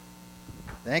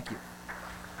Thank you.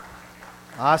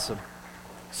 Awesome.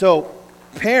 So,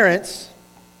 parents,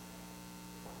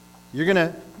 you're going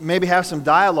to maybe have some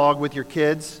dialogue with your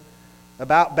kids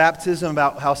about baptism,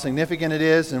 about how significant it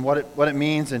is and what it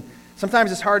means. And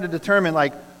sometimes it's hard to determine,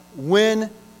 like, when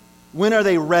are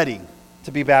they ready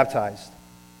to be baptized?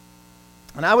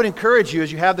 And I would encourage you,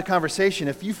 as you have the conversation,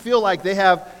 if you feel like they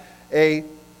have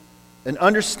an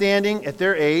understanding at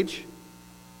their age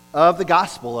of the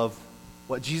gospel, of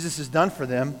what Jesus has done for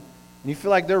them, and you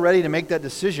feel like they're ready to make that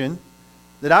decision,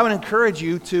 that I would encourage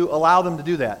you to allow them to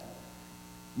do that.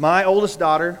 My oldest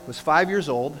daughter was 5 years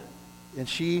old, and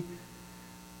we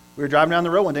were driving down the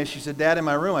road one day, and she said, "Dad, in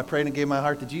my room, I prayed and gave my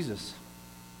heart to Jesus."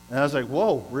 And I was like,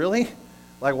 "Whoa, really?"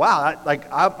 Like, wow,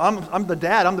 I'm the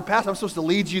dad, I'm the pastor, I'm supposed to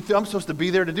lead you through, I'm supposed to be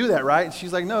there to do that, right? And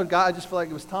she's like, "No, God, I just feel like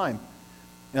it was time."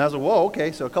 And I was like, "Whoa,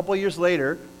 okay." So a couple of years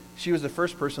later, she was the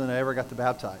first person that I ever got to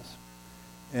baptize.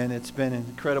 And it's been an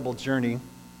incredible journey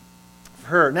for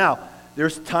her. Now,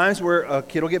 there's times where a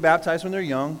kid will get baptized when they're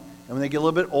young, and when they get a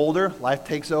little bit older, life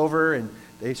takes over, and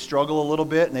they struggle a little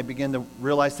bit, and they begin to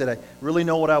realize that I really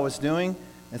know what I was doing.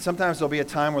 And sometimes there'll be a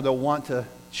time where they'll want to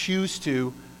choose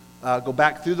to go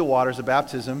back through the waters of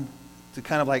baptism to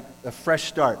kind of like a fresh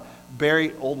start.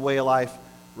 Bury old way of life,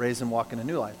 raise them, walk in a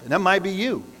new life. And that might be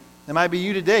you. That might be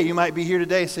you today. You might be here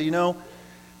today and say,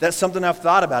 that's something I've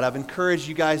thought about. I've encouraged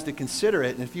you guys to consider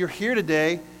it. And if you're here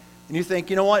today and you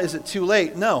think, is it too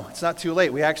late? No, it's not too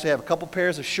late. We actually have a couple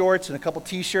pairs of shorts and a couple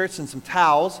t-shirts and some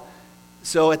towels.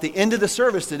 So at the end of the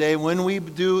service today, when we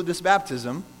do this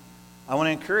baptism, I want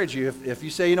to encourage you, if you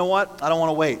say, I don't want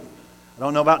to wait. I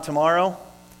don't know about tomorrow.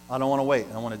 I don't want to wait.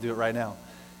 I want to do it right now.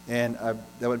 And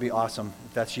that would be awesome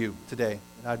if that's you today.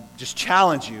 And I just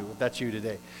challenge you if that's you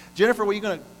today. Jennifer,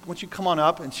 once you come on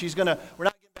up, and we're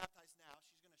not getting baptized now.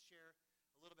 She's going to share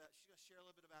a little bit. She's going to share a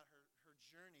little bit about her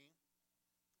journey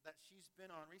that she's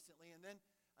been on recently. And then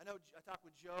I know I talked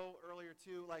with Joe earlier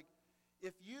too. Like,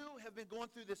 if you have been going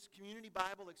through this community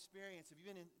Bible experience, if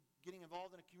you've been getting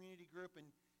involved in a community group, and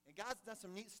God's done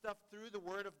some neat stuff through the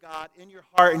Word of God in your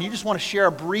heart, and you just want to share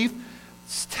a brief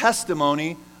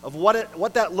testimony of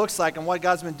what that looks like and what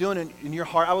God's been doing in your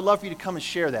heart, I would love for you to come and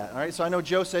share that. All right. So I know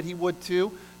Joe said he would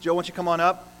too. Joe, why don't you come on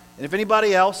up? And if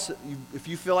anybody else, if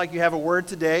you feel like you have a word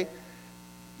today,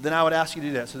 then I would ask you to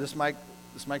do that. So this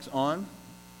mic's on.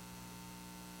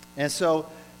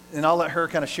 And I'll let her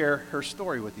kind of share her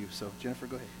story with you. So Jennifer,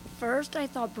 go ahead. First, I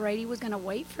thought Brady was going to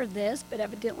wait for this, but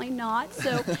evidently not.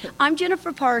 So I'm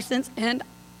Jennifer Parsons, and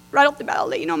right off the bat, I'll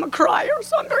let you know I'm a crier,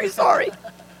 so I'm very sorry.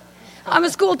 I'm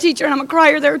a school teacher, and I'm a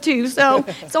crier there too, so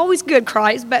it's always good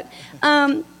cries. But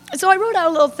so I wrote out a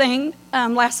little thing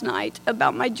last night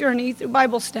about my journey through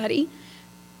Bible study,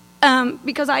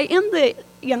 because I am the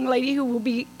young lady who will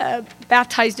be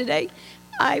baptized today.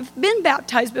 I've been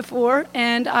baptized before,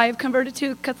 and I've converted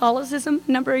to Catholicism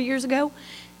a number of years ago.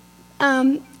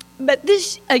 But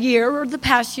the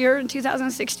past year, in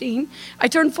 2016, I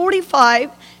turned 45,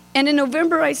 and in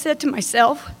November I said to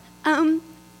myself,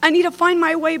 I need to find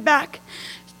my way back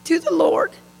to the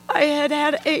Lord. I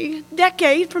had a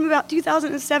decade from about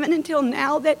 2007 until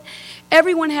now that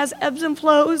everyone has ebbs and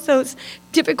flows, those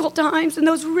difficult times and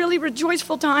those really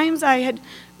rejoiceful times. I had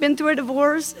been through a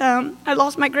divorce. I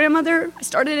lost my grandmother. I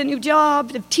started a new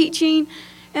job of teaching.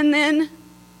 And then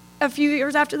a few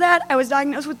years after that, I was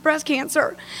diagnosed with breast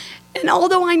cancer. And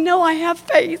although I know I have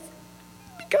faith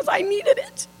because I needed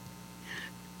it,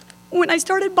 when I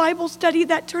started Bible study,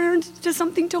 that turned to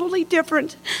something totally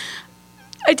different.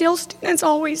 I tell students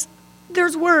always,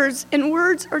 there's words, and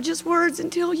words are just words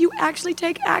until you actually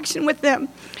take action with them.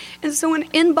 And so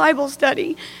in Bible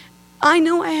study, I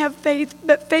know I have faith,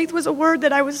 but faith was a word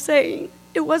that I was saying.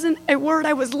 It wasn't a word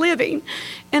I was living.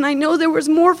 And I know there was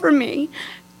more for me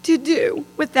to do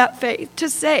with that faith, to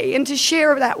say and to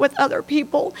share that with other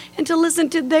people, and to listen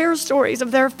to their stories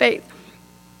of their faith.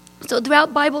 So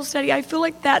throughout Bible study, I feel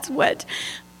like that's what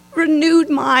renewed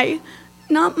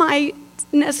not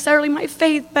necessarily my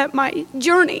faith, but my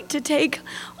journey to take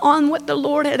on what the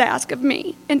Lord had asked of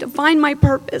me and to find my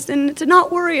purpose and to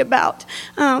not worry about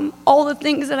all the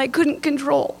things that I couldn't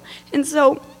control. And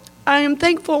so I am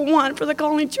thankful, one, for the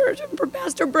Calling Church and for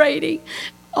Pastor Brady,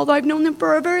 although I've known them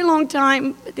for a very long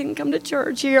time, but didn't come to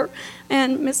church here,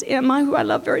 and Miss Emma, who I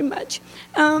love very much.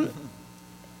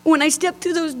 When I stepped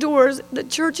through those doors, the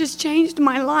church has changed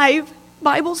my life.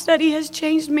 Bible study has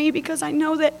changed me because I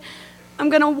know that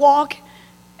I'm going to walk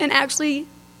and actually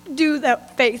do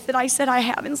that faith that I said I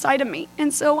have inside of me.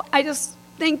 And so I just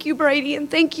thank you, Brady, and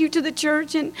thank you to the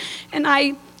church. And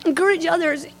I encourage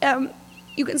others,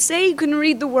 You can say you can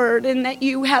read the word and that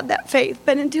you have that faith,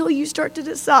 but until you start to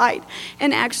decide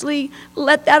and actually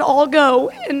let that all go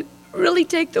and really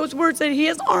take those words that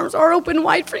his arms are open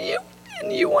wide for you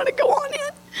and you want to go on in,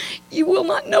 you will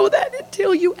not know that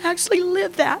until you actually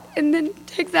live that and then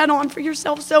take that on for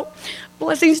yourself. So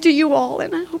blessings to you all,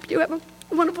 and I hope you have a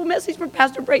wonderful message from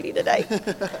Pastor Brady today.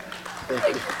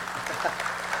 Thank you.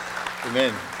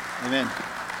 Amen. Amen.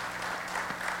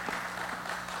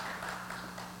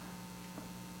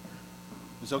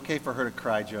 It's okay for her to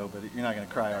cry, Joe, but you're not going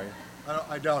to cry, are you?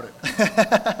 I doubt it.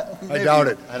 I doubt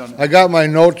it. I don't know. I got my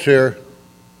notes here.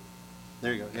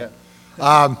 There you go.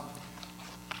 Yeah.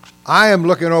 I am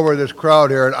looking over this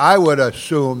crowd here, and I would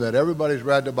assume that everybody's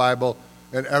read the Bible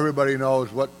and everybody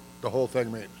knows what the whole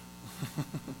thing means.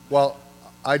 Well,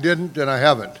 I didn't, and I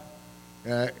haven't.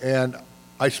 And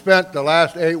I spent the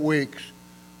last 8 weeks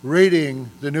reading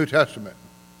the New Testament.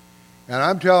 And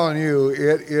I'm telling you,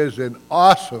 it is an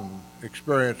awesome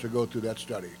experience to go through that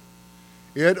study.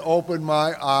 It opened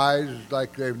my eyes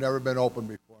like they've never been opened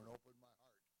before, and opened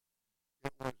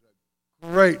my heart. It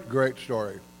was a great, great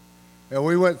story. And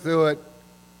we went through it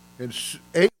in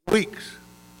 8 weeks.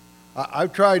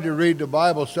 I've tried to read the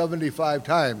Bible 75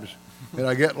 times, and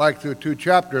I get like through 2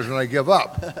 chapters and I give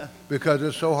up because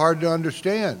it's so hard to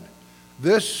understand.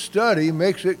 This study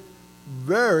makes it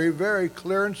very, very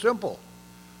clear and simple.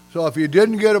 So if you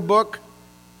didn't get a book,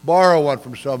 borrow one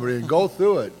from somebody and go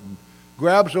through it. And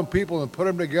grab some people and put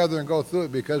them together and go through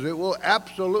it, because it will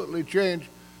absolutely change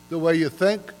the way you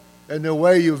think and the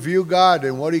way you view God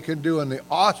and what he can do and the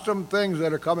awesome things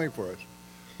that are coming for us.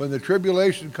 When the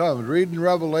tribulation comes, reading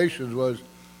Revelations was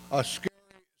a scary,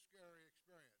 scary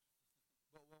experience.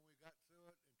 But when we got through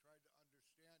it and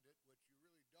tried to understand it, which you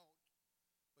really don't,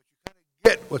 but you kind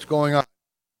of get what's going on.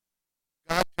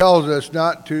 God tells us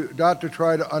not to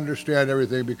try to understand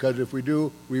everything, because if we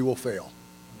do, we will fail.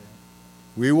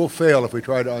 We will fail if we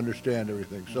try to understand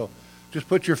everything. So just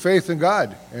put your faith in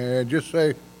God and just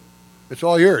say, it's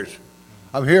all yours.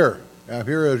 I'm here. I'm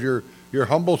here as your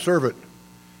humble servant.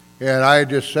 And I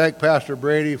just thank Pastor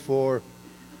Brady for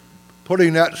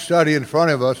putting that study in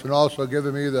front of us and also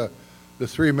giving me the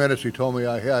 3 minutes he told me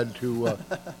I had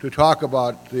to talk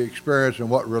about the experience and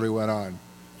what really went on.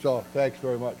 So thanks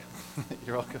very much.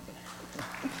 You're welcome.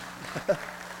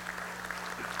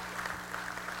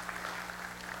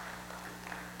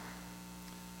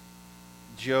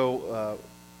 Joe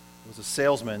was a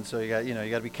salesman, so you got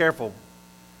to be careful.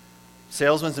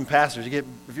 Salesmen and pastors, if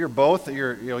you're both,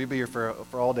 you'll be here for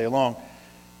all day long.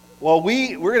 Well,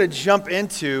 we're going to jump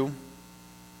into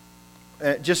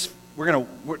we're not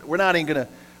going to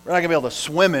be able to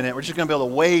swim in it. We're just going to be able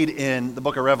to wade in the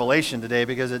book of Revelation today,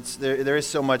 because there is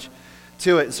so much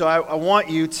to it. So I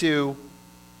want you to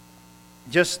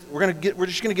we're just going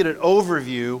to get an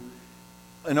overview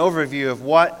of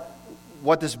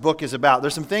what this book is about.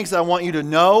 There's some things that I want you to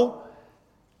know.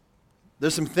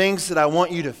 There's some things that I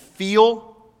want you to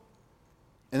feel.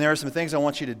 And there are some things I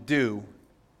want you to do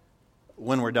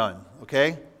when we're done,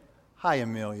 okay? Hi,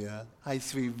 Amelia. Hi,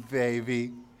 sweet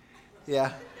baby.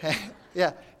 Yeah.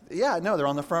 Yeah, no, they're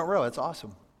on the front row. That's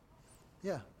awesome.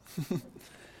 Yeah.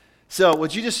 So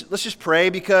let's just pray,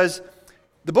 because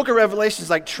the book of Revelation is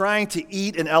like trying to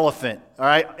eat an elephant, all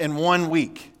right, in 1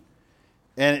 week.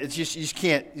 And it's you just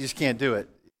can't do it.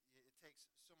 It takes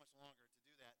so much longer to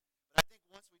do that. But I think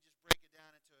once we just break it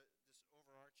down into this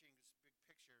overarching, this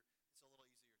big picture, it's a little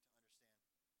easier to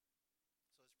understand.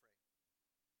 So let's pray.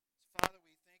 So Father,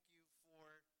 we thank you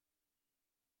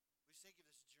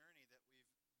this journey that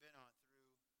we've been on through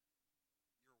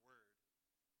your word,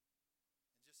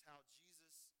 and just how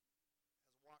Jesus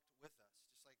has walked with us,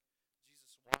 just like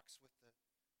Jesus walks with the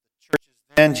churches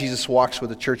then, Jesus walks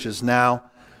with the churches now.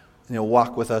 And he'll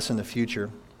walk with us in the future.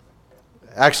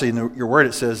 Actually, in your word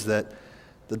it says that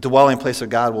the dwelling place of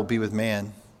God will be with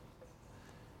man.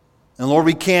 And Lord,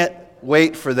 we can't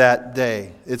wait for that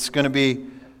day. It'll be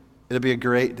a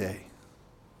great day.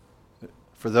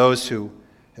 For those who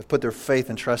have put their faith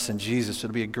and trust in Jesus,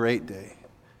 it'll be a great day.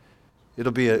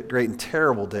 It'll be a great and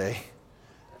terrible day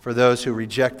for those who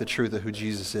reject the truth of who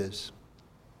Jesus is.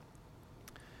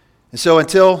 And so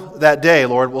until that day,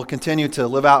 Lord, we'll continue to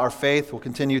live out our faith. We'll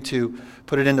continue to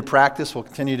put it into practice. We'll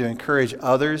continue to encourage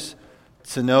others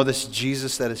to know this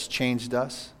Jesus that has changed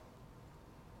us.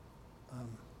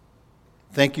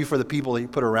 Thank you for the people that you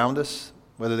put around us,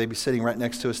 whether they be sitting right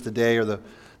next to us today or the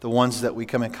ones that we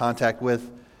come in contact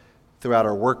with throughout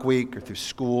our work week or through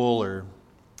school, or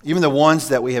even the ones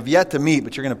that we have yet to meet,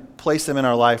 but you're going to place them in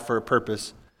our life for a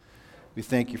purpose. We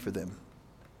thank you for them.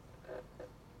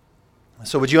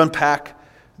 So would you unpack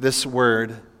this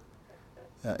word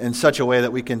in such a way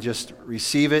that we can just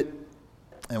receive it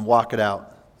and walk it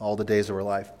out all the days of our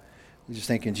life. We just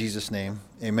thank in Jesus' name,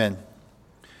 amen.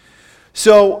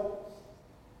 So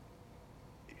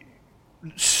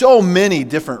many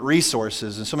different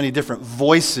resources and so many different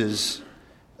voices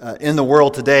in the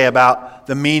world today about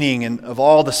the meaning and of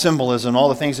all the symbolism, all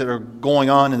the things that are going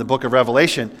on in the book of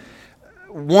Revelation.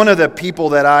 One of the people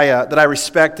that I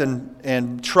respect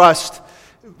and trust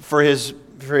for his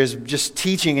just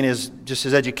teaching and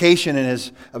his education and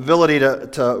his ability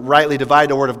to rightly divide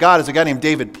the Word of God is a guy named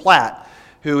David Platt,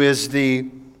 who is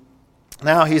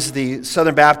now he's the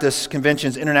Southern Baptist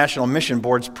Convention's International Mission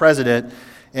Board's president.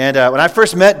 And when I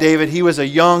first met David, he was a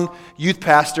young youth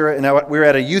pastor, and we were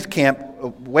at a youth camp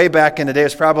way back in the day. It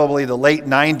was probably the late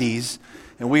 90s,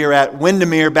 and we were at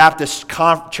Windermere Baptist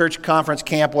Church Conference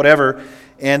Camp, whatever.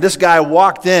 And this guy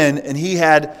walked in, and he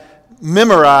had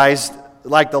memorized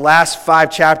like the last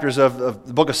 5 chapters of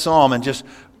the book of Psalm and just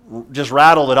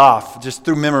rattled it off just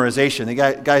through memorization.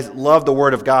 The guys loved the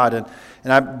Word of God,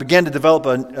 and I began to develop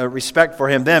a respect for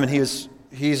him then. And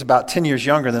he's about 10 years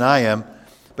younger than I am,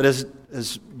 but has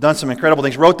done some incredible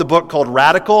things. Wrote the book called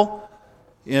Radical.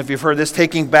 If you've heard this,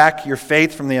 Taking Back Your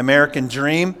Faith from the American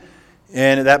Dream.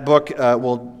 And that book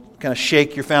will kind of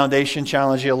shake your foundation,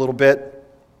 challenge you a little bit.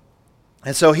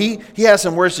 And so he has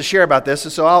some words to share about this.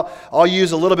 And so I'll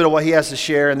use a little bit of what he has to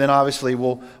share, and then obviously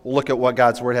we'll look at what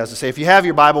God's Word has to say. If you have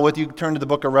your Bible with you, turn to the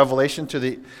book of Revelation, to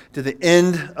the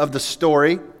end of the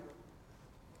story.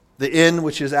 The end,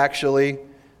 which is actually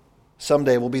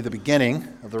someday will be the beginning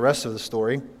of the rest of the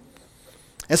story.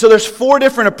 And so there's 4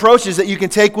 different approaches that you can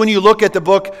take when you look at the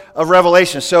book of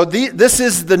Revelation. So this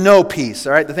is the know piece,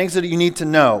 all right, the things that you need to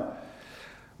know.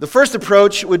 The first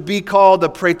approach would be called the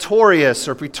Praetorius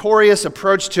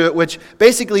approach to it, which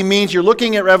basically means you're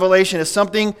looking at Revelation as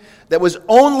something that was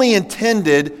only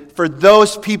intended for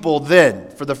those people then,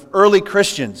 for the early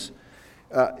Christians.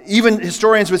 Even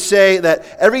historians would say that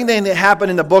everything that happened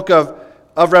in the book of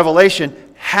Revelation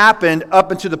happened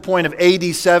up until the point of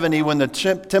AD 70 when the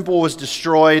temple was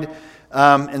destroyed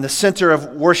and the center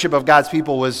of worship of God's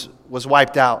people was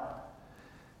wiped out.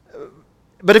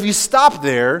 But if you stop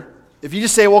there, if you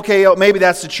just say, well, okay, maybe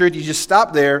that's the truth, you just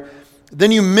stop there,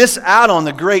 then you miss out on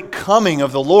the great coming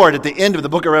of the Lord at the end of the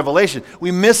book of Revelation. We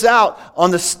miss out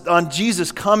on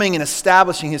Jesus coming and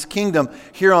establishing His kingdom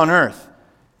here on earth.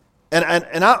 And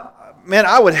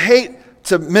I would hate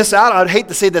to miss out. I'd hate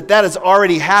to say that has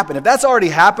already happened. If that's already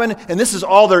happened and this is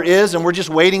all there is and we're just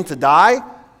waiting to die,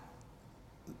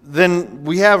 then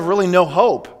we have really no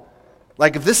hope.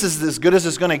 Like if this is as good as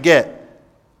it's going to get,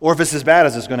 or if it's as bad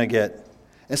as it's going to get.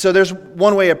 And so there's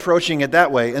one way of approaching it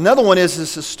that way. Another one is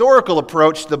this historical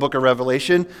approach to the book of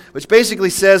Revelation, which basically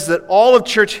says that all of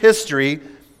church history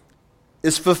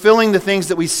is fulfilling the things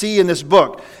that we see in this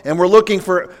book. And we're looking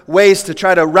for ways to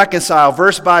try to reconcile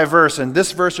verse by verse and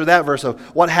this verse or that verse of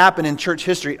what happened in church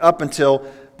history up until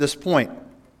this point.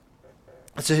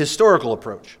 It's a historical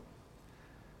approach.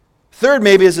 Third,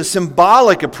 maybe, is a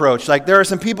symbolic approach. Like there are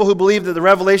some people who believe that the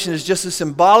Revelation is just a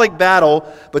symbolic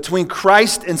battle between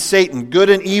Christ and Satan, good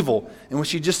and evil, in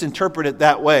which you just interpret it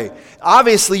that way.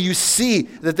 Obviously, you see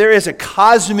that there is a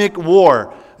cosmic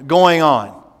war going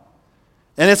on.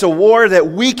 And it's a war that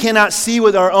we cannot see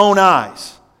with our own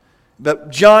eyes. But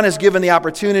John is given the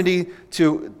opportunity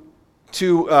to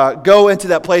go into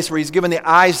that place where he's given the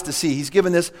eyes to see. He's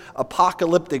given this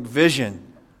apocalyptic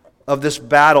vision of this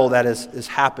battle that is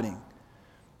happening.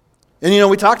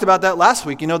 And we talked about that last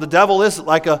week. The devil is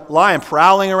like a lion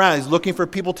prowling around. He's looking for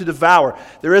people to devour.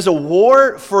 There is a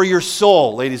war for your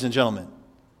soul, ladies and gentlemen.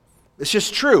 It's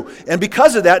just true. And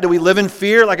because of that, do we live in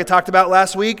fear like I talked about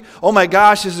last week? Oh my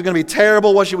gosh, this is going to be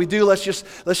terrible. What should we do? Let's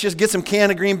just get some can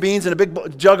of green beans and a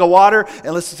big jug of water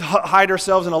and let's hide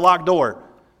ourselves in a locked door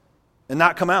and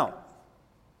not come out.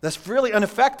 That's really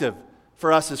ineffective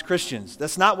for us as Christians.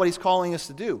 That's not what he's calling us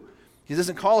to do. He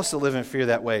doesn't call us to live in fear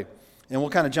that way. And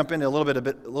we'll kind of jump into a little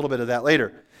bit of that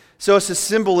later. So it's a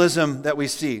symbolism that we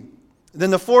see. Then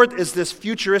the fourth is this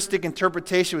futuristic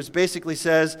interpretation, which basically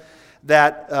says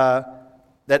that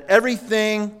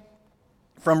everything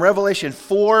from Revelation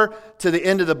 4 to the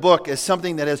end of the book is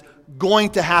something that is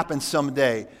going to happen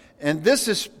someday. And this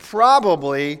is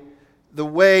probably the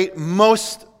way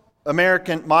most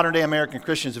modern day American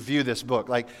Christians view this book.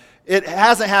 Like, it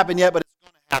hasn't happened yet, but it's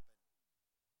going to happen.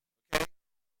 Okay?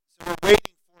 So we're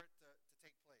waiting for it to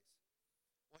take place.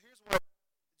 Well, here's a few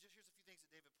things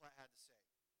that David Platt had to say.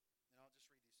 And I'll just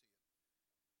read these to you.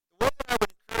 The way that I would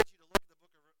encourage you to look at the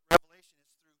book of Revelation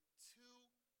is through 2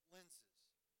 lenses.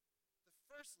 The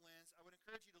first lens I would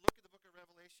encourage you to look at the book of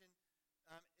Revelation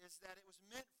is that it was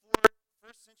meant for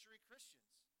first century Christians.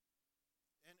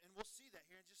 And we'll see that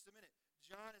here in just a minute.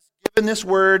 John is given this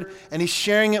word, and he's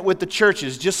sharing it with the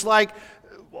churches. Just like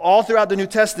all throughout the New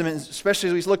Testament, especially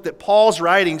as we looked at Paul's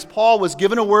writings, Paul was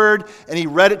given a word, and he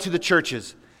read it to the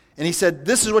churches. And he said,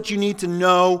 this is what you need to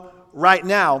know right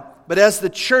now. But as the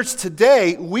church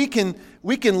today, we can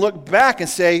look back and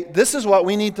say, this is what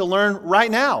we need to learn right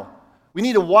now. We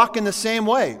need to walk in the same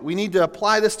way. We need to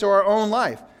apply this to our own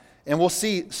life. And we'll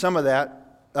see some of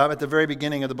that at the very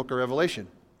beginning of the book of Revelation.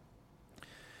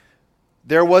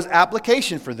 There was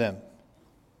application for them.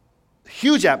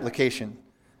 Huge application.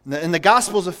 And the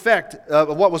gospel's effect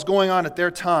of what was going on at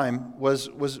their time was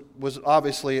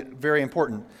obviously very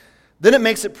important. Then it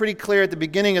makes it pretty clear at the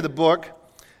beginning of the book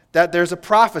that there's a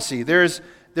prophecy. There's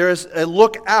a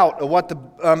look out of what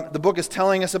the book is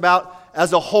telling us about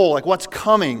as a whole, like what's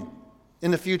coming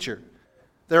in the future.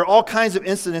 There are all kinds of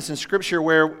incidents in Scripture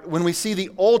where when we see the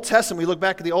Old Testament, we look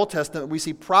back at the Old Testament, we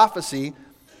see prophecy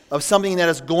of something that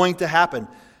is going to happen.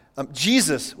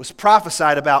 Jesus was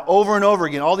prophesied about over and over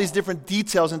again. All these different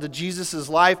details into Jesus'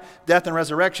 life, death, and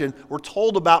resurrection were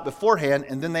told about beforehand,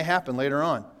 and then they happen later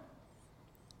on.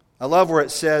 I love where it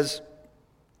says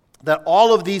that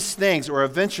all of these things are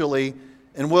eventually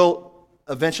and will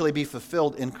eventually be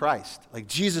fulfilled in Christ. Like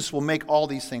Jesus will make all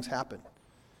these things happen.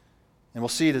 And we'll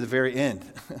see it at the very end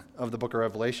of the book of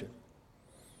Revelation.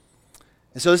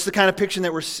 And so this is the kind of picture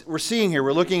that we're seeing here.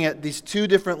 We're looking at these two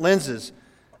different lenses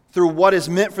through what is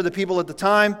meant for the people at the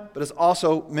time, but is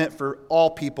also meant for all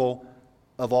people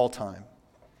of all time.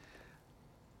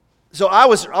 So I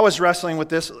was wrestling with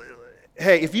this.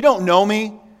 Hey, if you don't know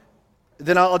me,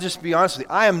 then I'll just be honest with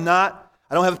you. I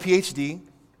don't have a PhD.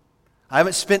 I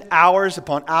haven't spent hours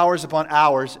upon hours upon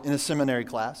hours in a seminary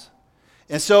class.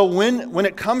 And so when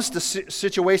it comes to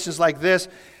situations like this,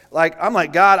 I'm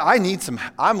like, God,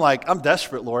 I'm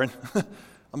desperate, Lord.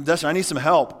 I'm desperate. I need some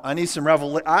help. I need some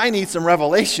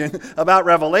revelation about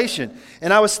Revelation.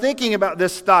 And I was thinking about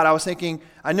this thought.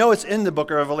 I know it's in the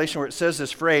book of Revelation where it says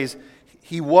this phrase,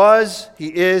 He was, He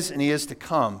is, and He is to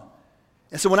come.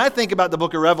 And so when I think about the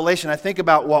book of Revelation, I think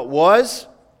about what was,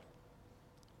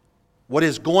 what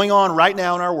is going on right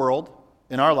now in our world,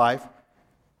 in our life,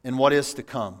 and what is to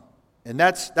come. And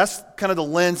that's kind of the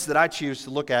lens that I choose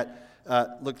to look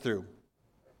through.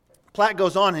 Platt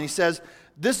goes on and he says,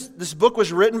 this book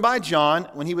was written by John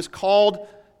when he was called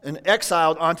and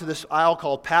exiled onto this isle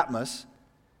called Patmos.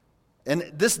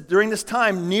 And during this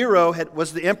time, Nero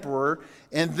was the emperor.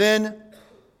 And then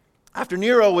after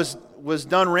Nero was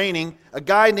done reigning, a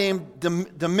guy named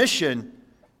Domitian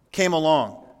came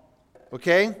along.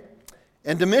 Okay?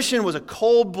 And Domitian was a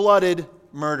cold-blooded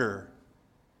murderer.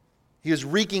 He was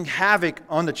wreaking havoc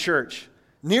on the church.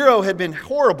 Nero had been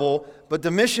horrible, but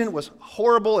Domitian was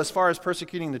horrible as far as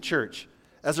persecuting the church.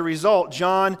 As a result,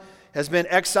 John has been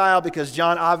exiled because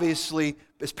John obviously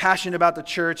is passionate about the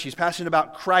church. He's passionate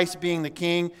about Christ being the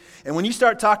king. And when you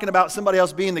start talking about somebody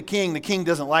else being the king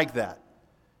doesn't like that.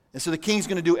 And so the king's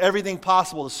going to do everything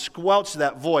possible to squelch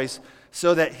that voice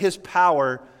so that his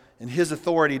power and his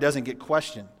authority doesn't get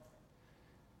questioned.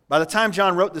 By the time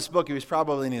John wrote this book, he was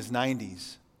probably in his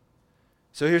 90s.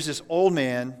 So here's this old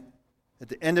man at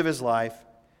the end of his life.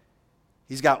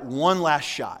 He's got one last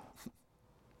shot,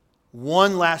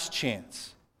 one last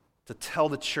chance to tell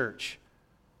the church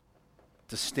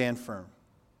to stand firm,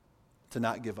 to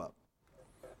not give up.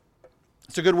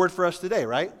 It's a good word for us today,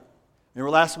 right? Remember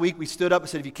last week we stood up and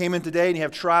said, if you came in today and you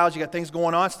have trials, you got things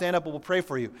going on, stand up and we'll pray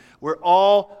for you. We're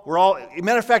all,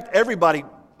 matter of fact,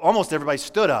 almost everybody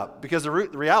stood up because the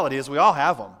reality is we all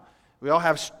have them. We all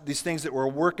have these things that we're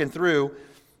working through.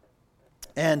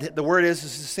 And the word is to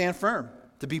stand firm,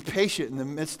 to be patient in the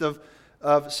midst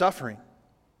of suffering.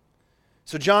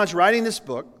 So John's writing this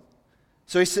book.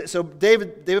 So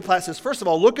David Platt says, first of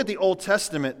all, look at the Old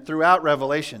Testament throughout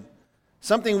Revelation.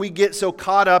 Something we get so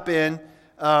caught up in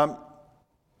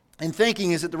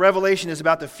thinking is that the Revelation is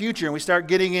about the future, and we start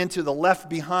getting into the left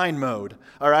behind mode,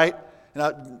 all right?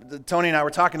 Tony and I were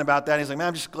talking about that. And he's like, man,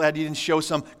 I'm just glad you didn't show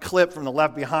some clip from the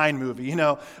Left Behind movie,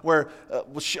 where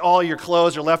all your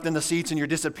clothes are left in the seats and you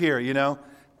disappear,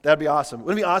 That'd be awesome.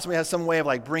 Wouldn't it be awesome if we had some way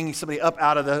of bringing somebody up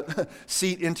out of the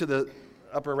seat into the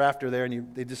upper rafter there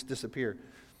and they just disappear?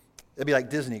 It'd be like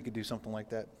Disney could do something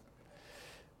like that.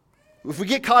 If we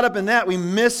get caught up in that, we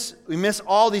miss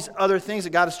all these other things that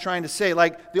God is trying to say.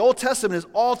 Like the Old Testament is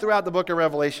all throughout the book of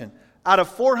Revelation. Out of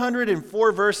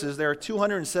 404 verses, there are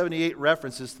 278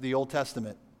 references to the Old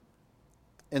Testament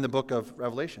in the book of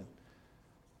Revelation.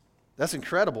 That's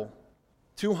incredible.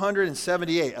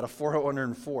 278 out of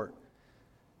 404.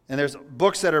 And there's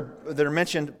books that are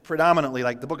mentioned predominantly,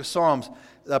 like the book of Psalms,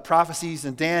 the prophecies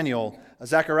in Daniel,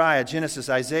 Zechariah, Genesis,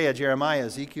 Isaiah, Jeremiah,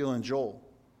 Ezekiel, and Joel.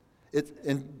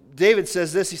 And David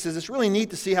says this, he says, it's really neat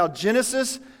to see how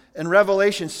Genesis and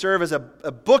Revelation serve as a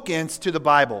bookends to the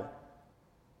Bible.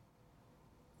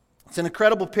 It's an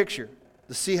incredible picture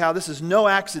to see how this is no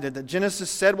accident that Genesis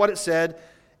said what it said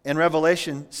and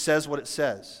Revelation says what it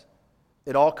says.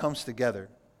 It all comes together.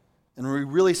 And we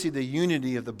really see the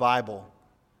unity of the Bible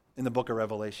in the book of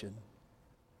Revelation.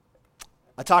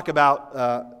 I talk about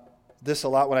this a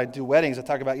lot when I do weddings. I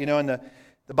talk about, in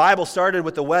the Bible started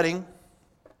with the wedding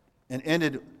and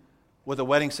ended with a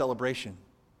wedding celebration.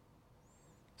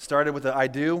 Started with the I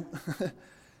do,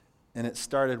 and it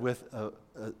started with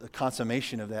a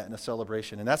consummation of that and a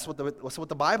celebration. And that's what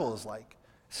the Bible is like.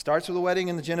 It starts with a wedding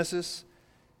in the Genesis,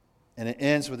 and it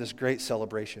ends with this great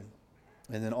celebration.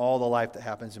 And then all the life that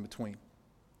happens in between.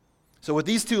 So with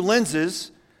these two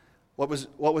lenses, what was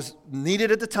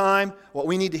needed at the time, what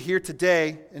we need to hear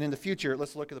today and in the future,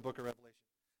 let's look at the book of Revelation.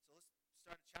 So let's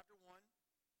start at chapter 1.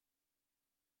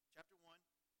 Chapter 1,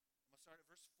 I'm going to start at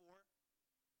verse 4.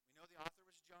 We know the author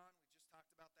was John. We just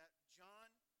talked about that. John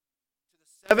to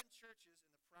the 7 churches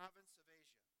in the province of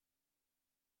Asia.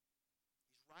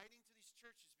 He's writing to these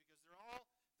churches because they're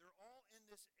all in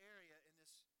this area, in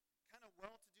this kind of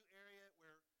well-to-do area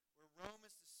where Rome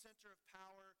is the center of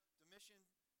power. Domitian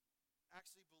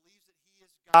actually believes that he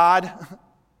is God,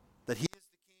 that he is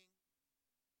the king.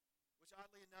 Which,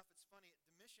 oddly enough, it's funny.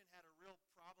 Domitian had a real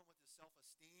problem with his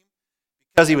self-esteem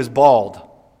because he was bald.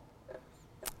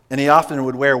 And he often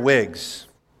would wear wigs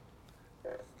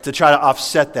to try to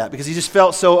offset that because he just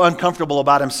felt so uncomfortable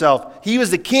about himself. He was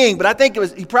the king, but I think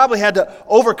he probably had to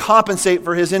overcompensate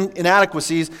for his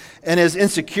inadequacies and his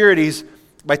insecurities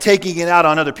by taking it out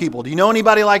on other people. Do you know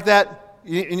anybody like that?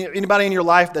 Anybody in your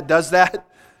life that does that?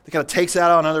 That kind of takes that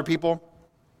out on other people?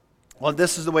 Well,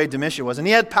 this is the way Domitian was. And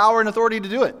he had power and authority to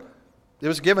do it. It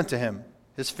was given to him.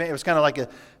 It was kind of like it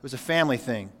was a family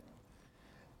thing.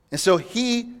 And so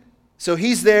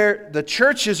he's there. The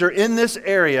churches are in this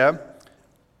area.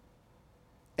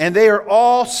 And they are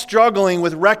all struggling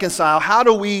with reconcile. How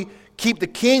do we keep the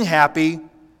king happy?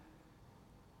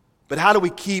 But how do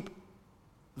we keep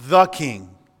the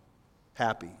king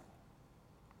happy?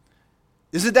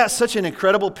 Isn't that such an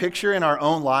incredible picture in our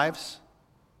own lives?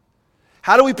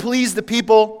 How do we please the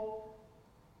people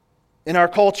in our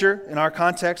culture, in our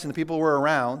context, and the people we're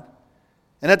around?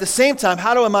 And at the same time,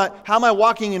 how am I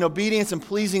walking in obedience and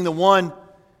pleasing the one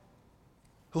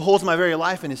who holds my very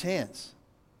life in his hands?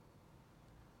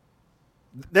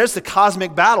 There's the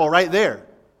cosmic battle right there.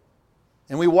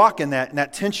 And we walk in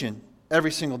that tension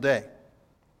every single day.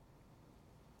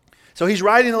 So he's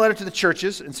writing the letter to the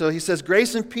churches, and so he says,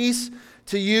 grace and peace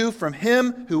to you from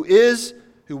him who is,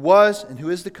 who was, and who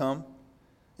is to come,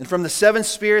 and from the 7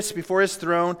 spirits before his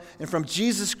throne, and from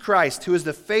Jesus Christ, who is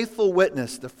the faithful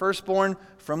witness, the firstborn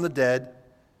from the dead,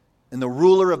 and the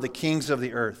ruler of the kings of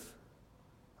the earth.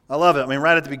 I love it. I mean,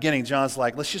 right at the beginning, John's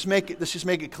like, let's just make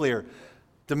it clear.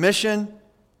 Domitian,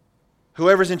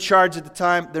 whoever's in charge at the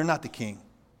time, they're not the king.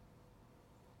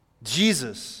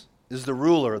 Jesus is the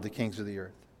ruler of the kings of the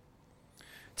earth.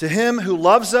 To him who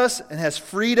loves us and has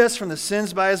freed us from the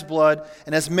sins by his blood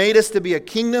and has made us to be a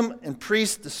kingdom and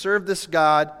priests to serve his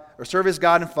God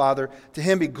and Father, to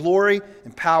him be glory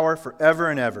and power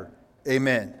forever and ever.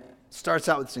 Amen. Starts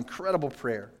out with this incredible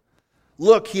prayer.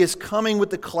 Look, he is coming with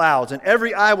the clouds, and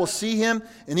every eye will see him,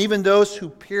 and even those who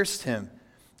pierced him.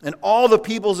 And all the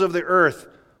peoples of the earth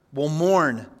will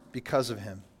mourn because of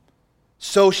him.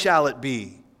 So shall it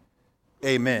be.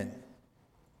 Amen.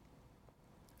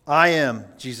 I am,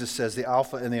 Jesus says, the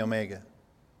Alpha and the Omega,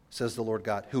 says the Lord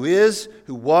God, who is,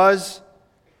 who was,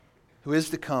 who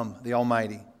is to come, the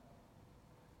Almighty.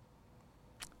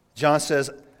 John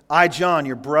says, I, John,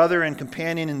 your brother and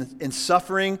companion in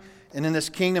suffering and in this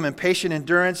kingdom and patient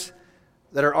endurance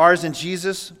that are ours in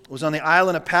Jesus, was on the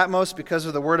island of Patmos because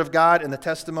of the word of God and the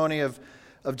testimony of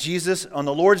Jesus. On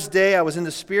the Lord's day, I was in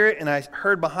the Spirit, and I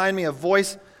heard behind me a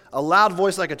loud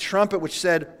voice like a trumpet, which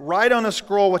said, write on a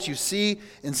scroll what you see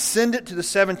and send it to the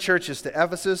 7 churches, to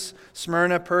Ephesus,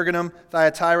 Smyrna, Pergamum,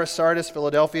 Thyatira, Sardis,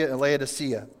 Philadelphia, and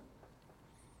Laodicea.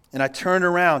 And I turned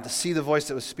around to see the voice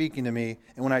that was speaking to me.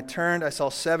 And when I turned, I saw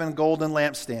 7 golden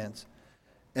lampstands.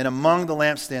 And among the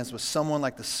lampstands was someone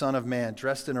like the Son of Man,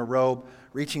 dressed in a robe,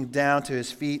 reaching down to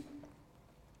his feet,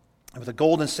 with a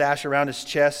golden sash around his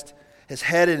chest. His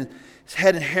head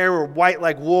and hair were white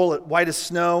like wool, white as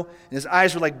snow, and his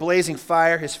eyes were like blazing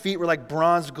fire. His feet were like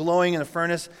bronze glowing in a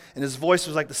furnace, and his voice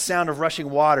was like the sound of rushing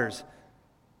waters.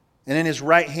 And in his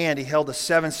right hand he held the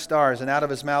 7 stars, and out of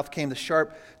his mouth came the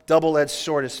sharp, double-edged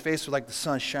sword. His face was like the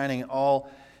sun shining in all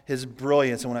his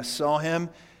brilliance. And when I saw him,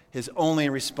 his only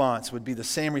response would be the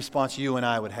same response you and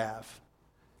I would have.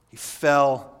 He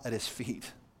fell at his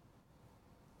feet.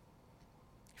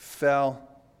 He fell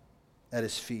at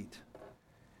his feet.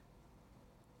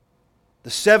 The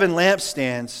 7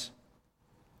 lampstands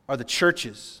are the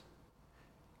churches.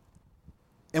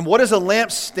 And what is a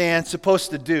lampstand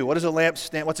supposed to do? What is a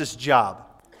lampstand? What's its job?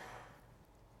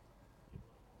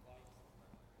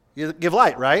 You give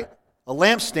light, right? A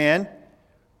lampstand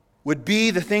would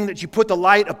be the thing that you put the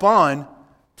light upon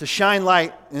to shine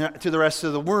light to the rest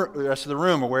of the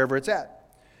room or wherever it's at.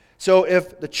 So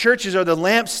if the churches are the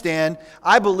lampstand,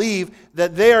 I believe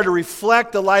that they are to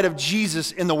reflect the light of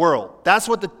Jesus in the world. That's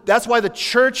why the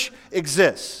church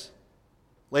exists,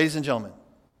 ladies and gentlemen.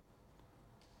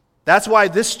 That's why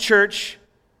this church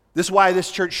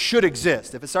should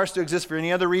exist. If it starts to exist for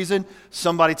any other reason,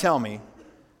 somebody tell me,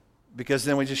 because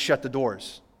then we just shut the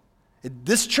doors.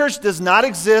 This church does not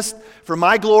exist for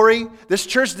my glory. This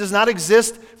church does not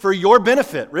exist for your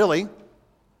benefit, really.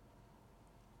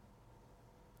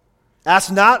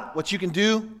 Ask not what you can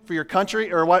do for your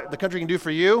country or what the country can do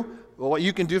for you, or what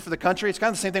you can do for the country. It's kind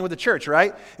of the same thing with the church,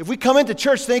 right? If we come into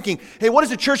church thinking, hey, what is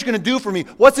the church going to do for me?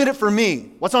 What's in it for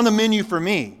me? What's on the menu for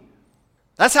me?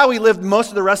 That's how we live most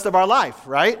of the rest of our life,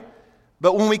 right?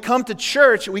 But when we come to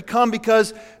church, we come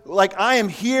because, like, I am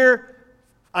here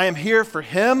for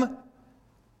Him,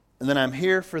 and then I'm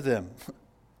here for them.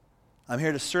 I'm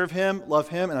here to serve Him, love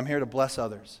Him, and I'm here to bless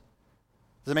others.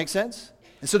 Does that make sense?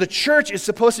 And so the church is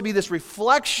supposed to be this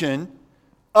reflection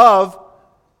of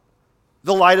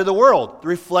the light of the world, the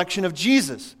reflection of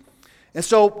Jesus. And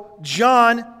so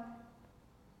John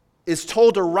is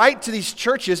told to write to these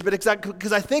churches, but exactly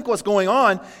because I think what's going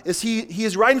on is he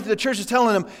is writing to the churches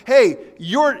telling them, hey,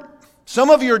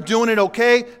 some of you are doing it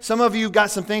okay, some of you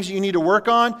got some things that you need to work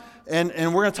on, and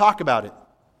we're going to talk about it.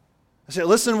 I said,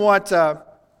 listen what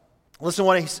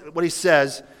he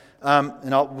says. And we're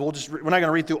not going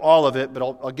to read through all of it, but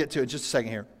I'll get to it in just a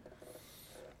second here.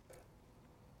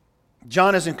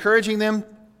 John is encouraging them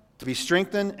to be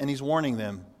strengthened, and he's warning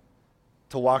them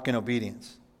to walk in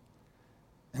obedience.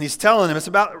 And he's telling them it's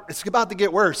about to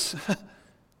get worse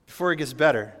before it gets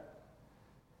better.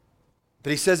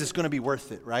 But he says it's going to be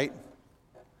worth it, right?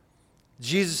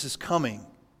 Jesus is coming,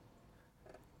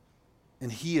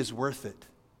 and He is worth it.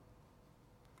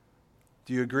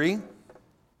 Do you agree?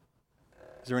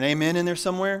 Is there an amen in there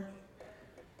somewhere?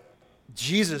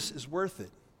 Jesus is worth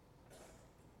it.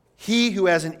 He who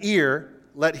has an ear,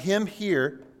 let him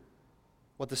hear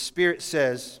what the Spirit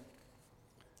says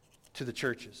to the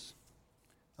churches.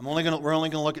 We're only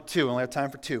going to look at 2. I only have time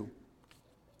for 2.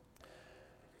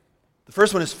 The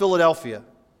first one is Philadelphia.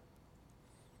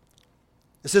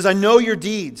 It says, I know your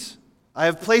deeds. I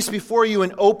have placed before you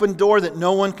an open door that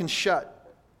no one can shut.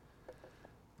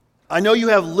 I know you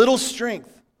have little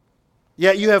strength,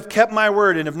 yet you have kept my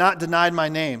word and have not denied my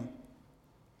name.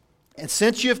 And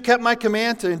since you have kept my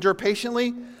command to endure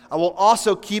patiently, I will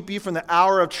also keep you from the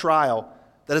hour of trial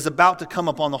that is about to come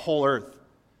upon the whole earth.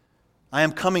 I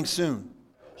am coming soon.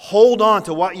 Hold on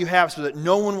to what you have so that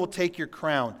no one will take your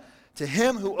crown. To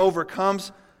him who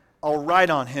overcomes, I'll write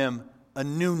on him a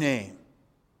new name.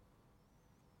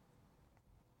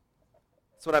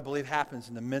 That's what I believe happens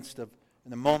in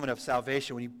the moment of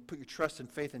salvation, when you put your trust and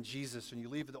faith in Jesus and you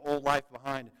leave the old life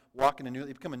behind, you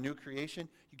become a new creation,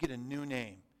 you get a new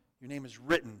name. Your name is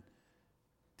written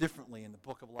differently in the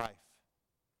book of life.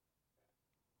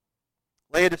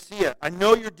 Laodicea, I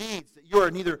know your deeds, that you are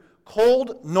neither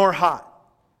cold nor hot.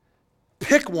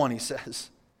 Pick one, he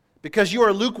says. Because you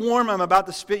are lukewarm, I'm about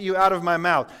to spit you out of my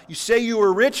mouth. You say you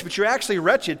are rich, but you're actually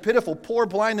wretched, pitiful, poor,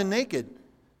 blind, and naked.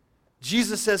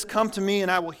 Jesus says, come to me and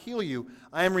I will heal you.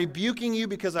 I am rebuking you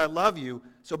because I love you.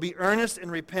 So be earnest and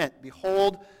repent.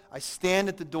 Behold, I stand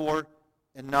at the door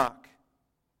and knock.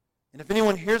 And if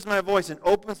anyone hears my voice and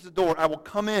opens the door, I will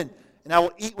come in and I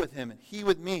will eat with him and he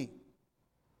with me.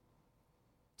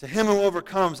 To him who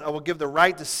overcomes, I will give the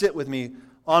right to sit with me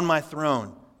on my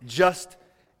throne, just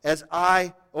as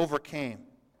I overcame.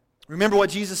 Remember what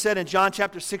Jesus said in John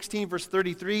chapter 16, verse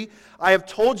 33? I have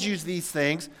told you these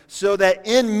things so that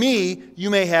in me you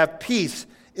may have peace.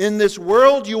 In this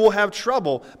world you will have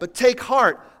trouble, but take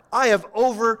heart, I have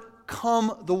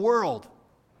overcome the world.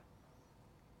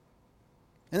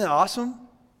 Isn't that awesome?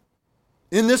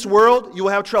 In this world you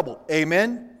will have trouble.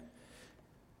 Amen.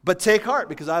 But take heart,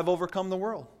 because I have overcome the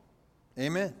world.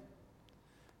 Amen.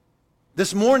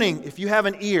 This morning, if you have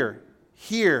an ear,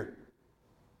 hear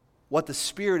what the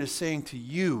Spirit is saying to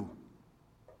you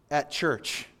at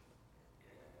church.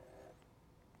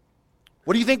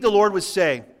 What do you think the Lord would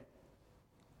say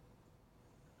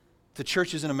to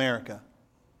churches in America?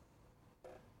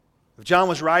 If John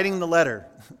was writing the letter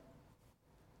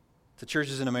to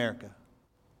churches in America,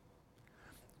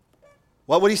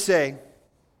 what would he say?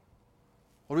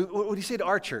 What would he say to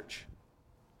our church?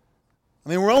 I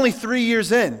mean, we're only 3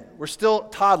 years in. We're still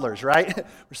toddlers, right? We're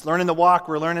just learning to walk.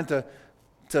 We're learning to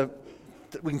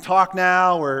we can talk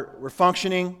now. We're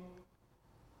functioning.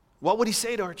 What would he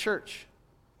say to our church?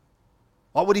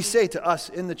 What would he say to us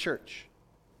in the church?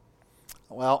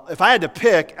 Well, if I had to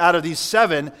pick out of these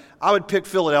 7, I would pick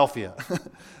Philadelphia.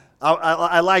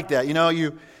 I like that. You know,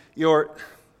 you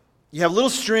have little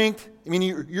strength. I mean,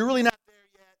 you're really not there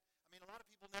yet. I mean, a lot of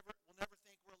people will never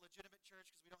think we're a legitimate church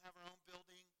because we don't have our own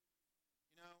building.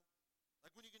 You know,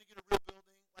 like when are you going to get a real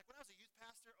building? Like when I was a youth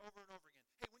pastor, over and over again.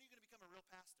 Hey, when are you going to become a real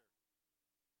pastor?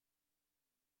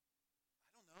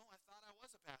 I don't know. I thought I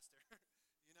was a pastor.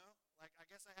 You know, like I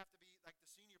guess I have to be like the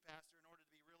senior pastor in order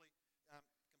to be really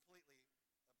completely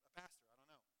a pastor. I don't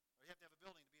know. Or you have to have a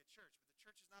building to be a church. But the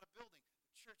church is not a building.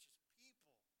 The church is people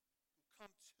who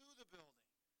come to the building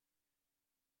to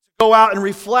go out and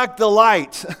reflect the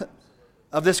light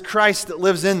of this Christ that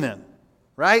lives in them.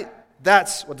 Right?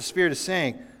 That's what the Spirit is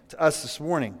saying to us this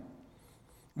morning.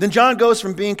 Then John goes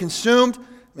from being consumed.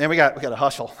 Man, we got to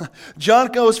hustle. John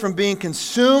goes from being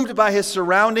consumed by his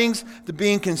surroundings to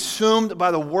being consumed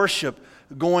by the worship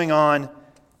going on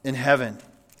in heaven.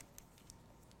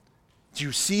 Do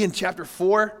you see in chapter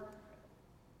 4,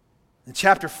 in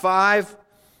chapter 5,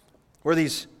 where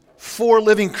these 4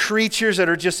 living creatures that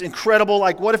are just incredible,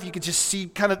 like what if you could just see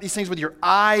kind of these things with your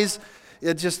eyes?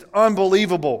 It's just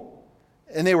unbelievable.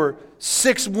 And they were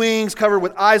 6 wings covered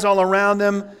with eyes all around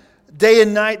them. Day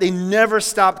and night, they never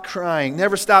stopped crying,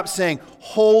 never stopped saying,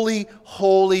 "Holy,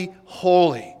 holy,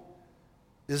 holy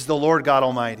is the Lord God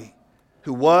Almighty,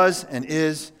 who was and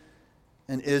is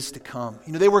to come."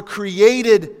 You know, they were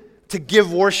created to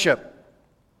give worship.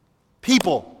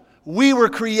 People, we were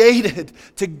created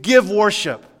to give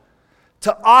worship,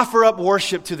 to offer up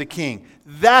worship to the King.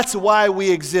 That's why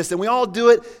we exist. And we all do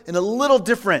it in a little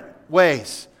different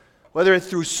ways, whether it's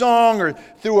through song or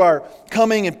through our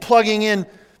coming and plugging in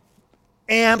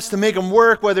amps to make them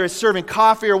work, whether it's serving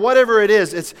coffee or whatever it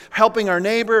is. It's helping our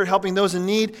neighbor, helping those in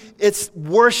need. It's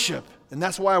worship, and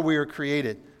that's why we were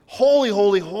created. Holy,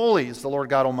 holy, holy is the Lord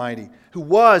God Almighty, who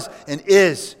was and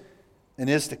is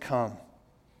to come.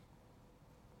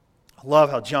 I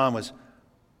love how John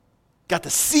got to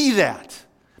see that.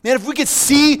 Man, if we could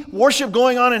see worship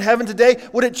going on in heaven today,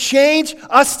 would it change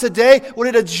us today? Would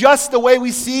it adjust the way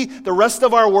we see the rest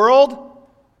of our world?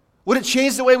 Would it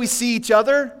change the way we see each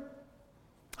other?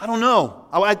 I don't know.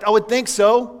 I would think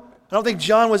so. I don't think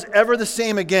John was ever the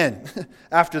same again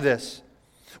after this.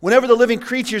 Whenever the living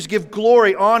creatures give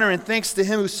glory, honor, and thanks to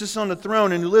Him who sits on the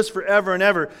throne and who lives forever and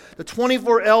ever, the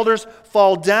 24 elders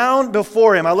fall down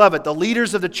before Him. I love it. The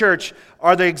leaders of the church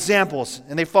are the examples,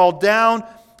 and they fall down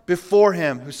before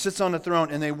Him who sits on the throne,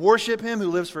 and they worship Him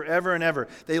who lives forever and ever.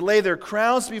 They lay their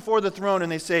crowns before the throne,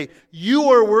 and they say,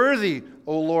 "You are worthy,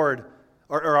 O Lord,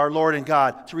 or our Lord and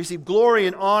God, to receive glory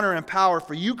and honor and power,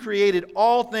 for you created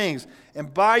all things,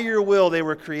 and by your will they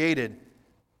were created,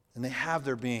 and they have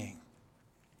their being."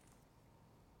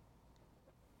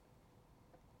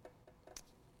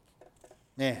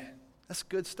 Man, that's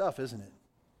good stuff, isn't it?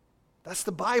 That's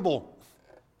the Bible.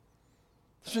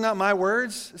 These are not my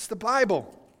words. It's the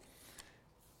Bible.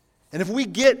 And if we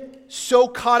get so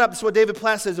caught up, this is what David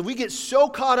Platt says, if we get so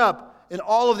caught up in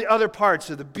all of the other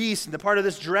parts of the beast and the part of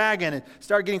this dragon and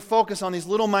start getting focused on these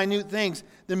little minute things,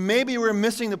 then maybe we're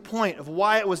missing the point of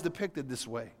why it was depicted this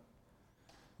way.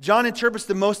 John interprets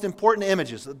the most important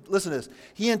images. Listen to this.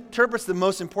 He interprets the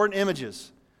most important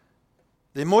images.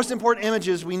 The most important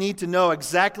images we need to know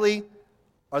exactly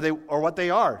are what they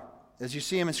are, as you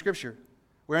see them in Scripture.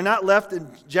 We're not left in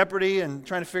jeopardy and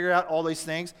trying to figure out all these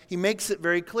things. He makes it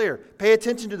very clear. Pay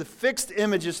attention to the fixed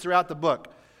images throughout the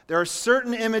book. There are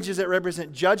certain images that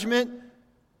represent judgment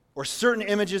or certain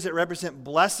images that represent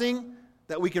blessing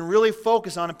that we can really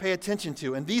focus on and pay attention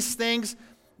to. And these things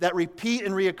that repeat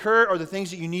and reoccur are the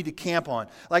things that you need to camp on.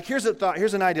 Like here's a thought,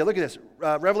 here's an idea. Look at this.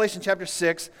 Revelation chapter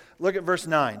 6, look at verse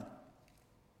 9.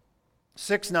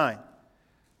 6:9.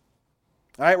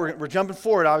 All right, we're jumping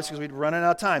forward, obviously, because we're running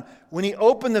out of time. When he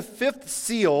opened the 5th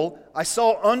seal, I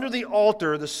saw under the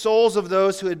altar the souls of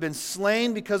those who had been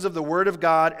slain because of the word of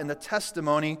God and the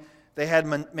testimony they had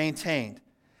maintained.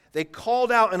 They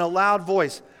called out in a loud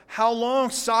voice, "How long,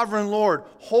 sovereign Lord,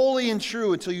 holy and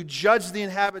true, until you judge the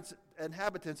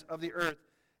inhabitants of the earth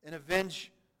and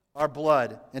avenge our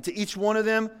blood?" And to each one of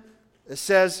them, it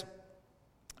says,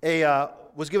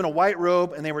 was given a white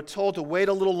robe, and they were told to wait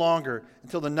a little longer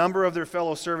until the number of their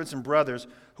fellow servants and brothers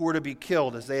who were to be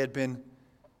killed as they had been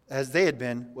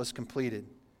was completed.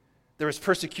 There was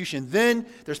persecution then,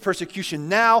 there's persecution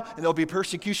now, and there'll be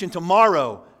persecution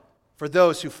tomorrow for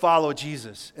those who follow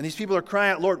Jesus. And these people are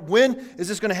crying out, Lord, when is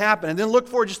this going to happen? And then look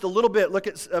forward just a little bit. Look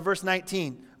at verse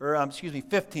 19, or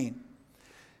 15.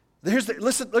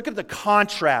 Look at the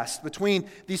contrast between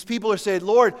these people who are saying,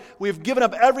 Lord, we've given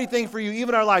up everything for you,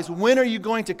 even our lives. When are you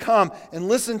going to come? And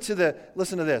listen to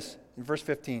this in verse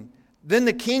 15. Then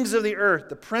the kings of the earth,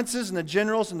 the princes and the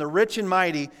generals and the rich and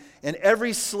mighty, and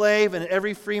every slave and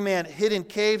every free man hid in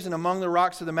caves and among the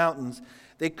rocks of the mountains.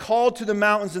 They called to the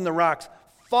mountains and the rocks,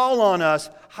 fall on us,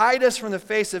 hide us from the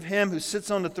face of him who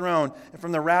sits on the throne and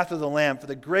from the wrath of the Lamb, for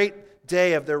the great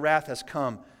day of their wrath has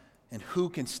come. And who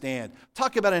can stand?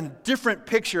 Talk about a different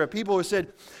picture of people who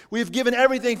said, we've given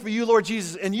everything for you, Lord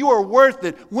Jesus, and you are worth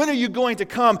it. When are you going to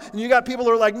come? And you got people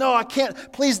who are like, no, I can't.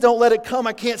 Please don't let it come.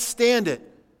 I can't stand it.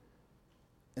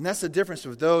 And that's the difference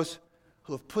with those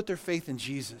who have put their faith in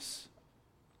Jesus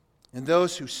and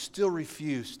those who still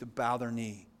refuse to bow their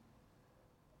knee.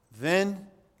 Then,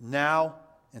 now,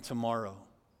 and tomorrow.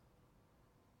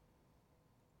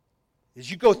 As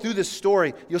you go through this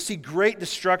story, you'll see great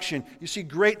destruction. You see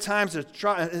great times of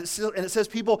trial. And it says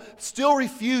people still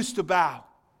refuse to bow.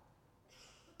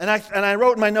 And I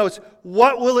wrote in my notes,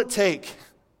 what will it take?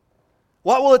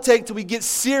 What will it take till we get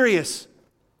serious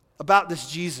about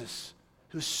this Jesus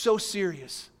who's so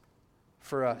serious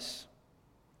for us?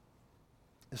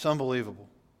 It's unbelievable.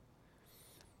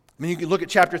 I mean, you can look at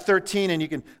chapter 13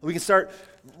 and we can start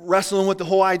wrestling with the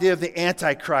whole idea of the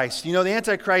Antichrist. You know, the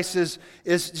Antichrist is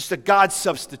just a God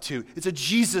substitute. It's a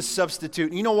Jesus substitute.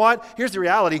 And you know what? Here's the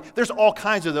reality. There's all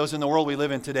kinds of those in the world we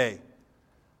live in today.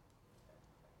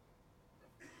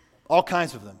 All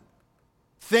kinds of them.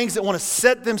 Things that want to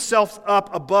set themselves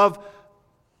up above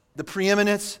the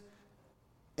preeminence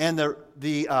and the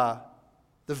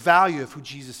value of who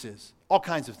Jesus is. All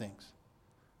kinds of things.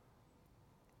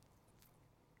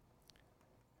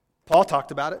 Paul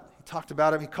talked about it. He talked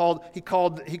about it. He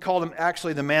called him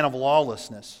actually the man of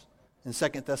lawlessness in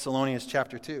 2 Thessalonians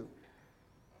chapter 2.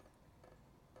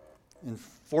 In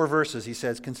 4 verses he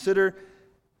says, consider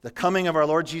the coming of our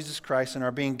Lord Jesus Christ and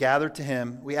our being gathered to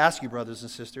him. We ask you, brothers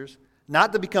and sisters,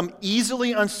 not to become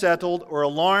easily unsettled or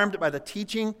alarmed by the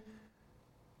teaching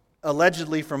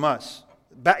allegedly from us.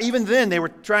 But even then, they were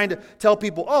trying to tell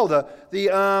people, oh, the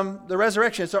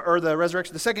resurrection,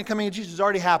 the second coming of Jesus has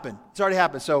already happened. It's already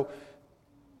happened, so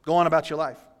go on about your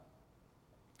life.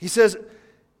 He says,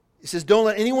 don't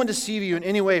let anyone deceive you in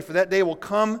any way, for that day won't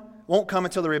come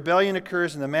until the rebellion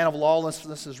occurs and the man of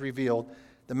lawlessness is revealed,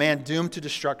 the man doomed to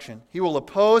destruction. He will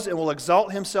oppose and will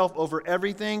exalt himself over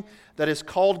everything that is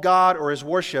called God or is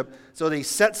worship, so that he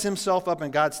sets himself up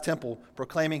in God's temple,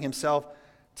 proclaiming himself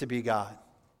to be God.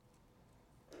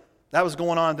 That was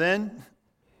going on then.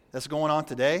 That's going on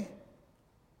today.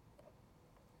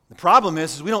 The problem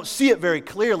is we don't see it very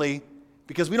clearly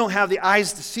because we don't have the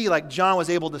eyes to see like John was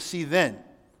able to see then.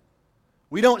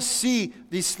 We don't see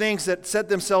these things that set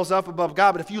themselves up above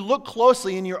God. But if you look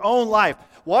closely in your own life,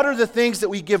 what are the things that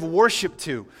we give worship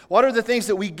to? What are the things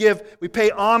that we pay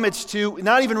homage to,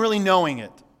 not even really knowing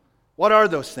it? What are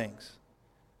those things?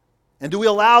 And do we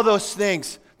allow those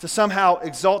things to somehow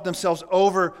exalt themselves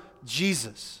over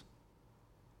Jesus?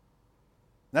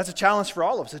 That's a challenge for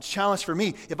all of us. It's a challenge for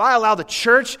me. If I allow the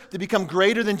church to become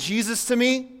greater than Jesus to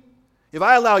me, if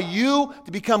I allow you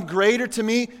to become greater to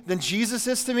me than Jesus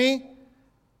is to me,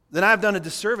 then I've done a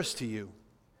disservice to you.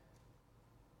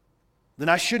 Then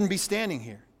I shouldn't be standing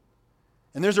here.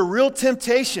 And there's a real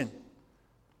temptation.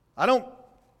 Dominican,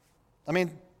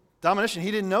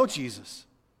 he didn't know Jesus.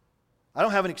 I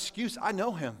don't have an excuse. I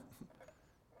know him.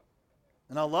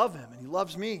 And I love him, and he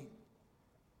loves me.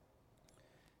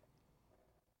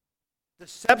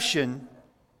 Deception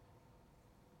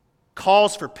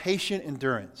calls for patient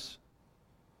endurance.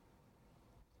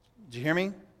 Did you hear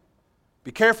me?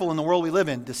 Be careful in the world we live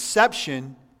in.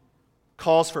 Deception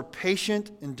calls for patient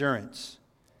endurance.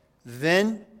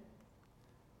 Then,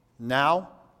 now,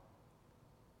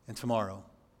 and tomorrow.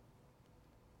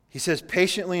 He says,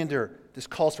 patiently endure. This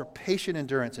calls for patient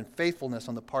endurance and faithfulness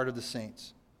on the part of the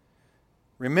saints.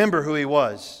 Remember who he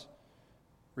was.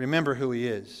 Remember who he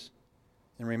is.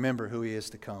 And remember who he is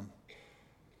to come.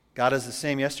 God is the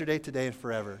same yesterday, today, and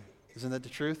forever. Isn't that the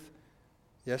truth?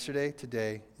 Yesterday,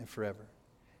 today, and forever.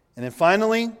 And then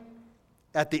finally,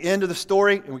 at the end of the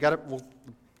story, and we've got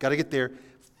to get there,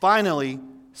 finally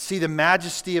see the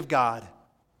majesty of God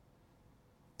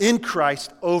in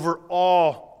Christ over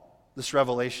all this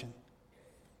revelation.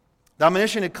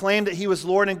 Domitian had claimed that he was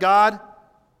Lord and God.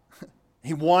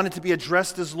 He wanted to be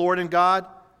addressed as Lord and God.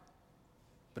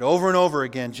 But over and over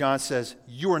again, John says,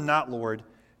 you are not Lord,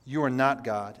 you are not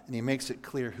God. And he makes it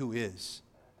clear who is.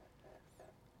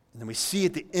 And then we see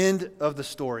at the end of the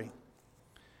story,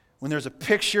 when there's a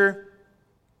picture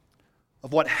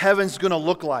of what heaven's going to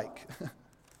look like.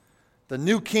 The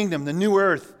new kingdom, the new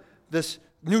earth, this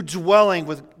new dwelling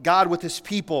with God with His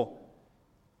people.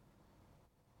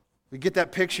 We get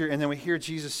that picture and then we hear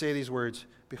Jesus say these words,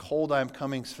 "Behold, I am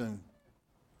coming soon.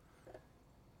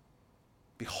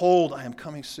 Behold, I am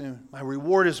coming soon. My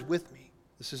reward is with me."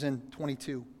 This is in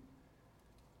 22.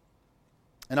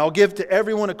 "And I'll give to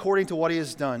everyone according to what he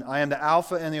has done. I am the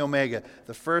Alpha and the Omega,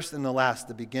 the first and the last,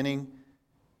 the beginning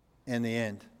and the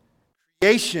end."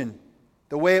 Creation,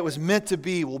 the way it was meant to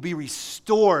be, will be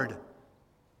restored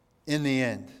in the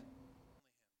end.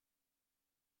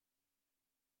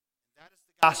 That is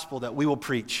the gospel that we will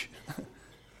preach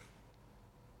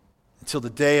until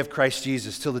the day of Christ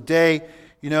Jesus, till the day,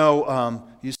 I know some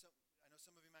of you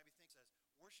might be thinking,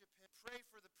 worship Him, pray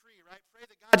for the pre, right? Pray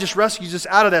that God just rescues us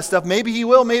out of that stuff. Maybe He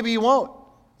will, maybe He won't.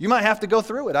 You might have to go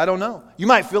through it. I don't know. You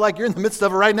might feel like you're in the midst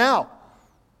of it right now.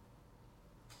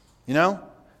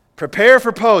 Prepare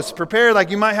for post. Prepare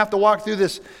like you might have to walk through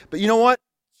this. But you know what?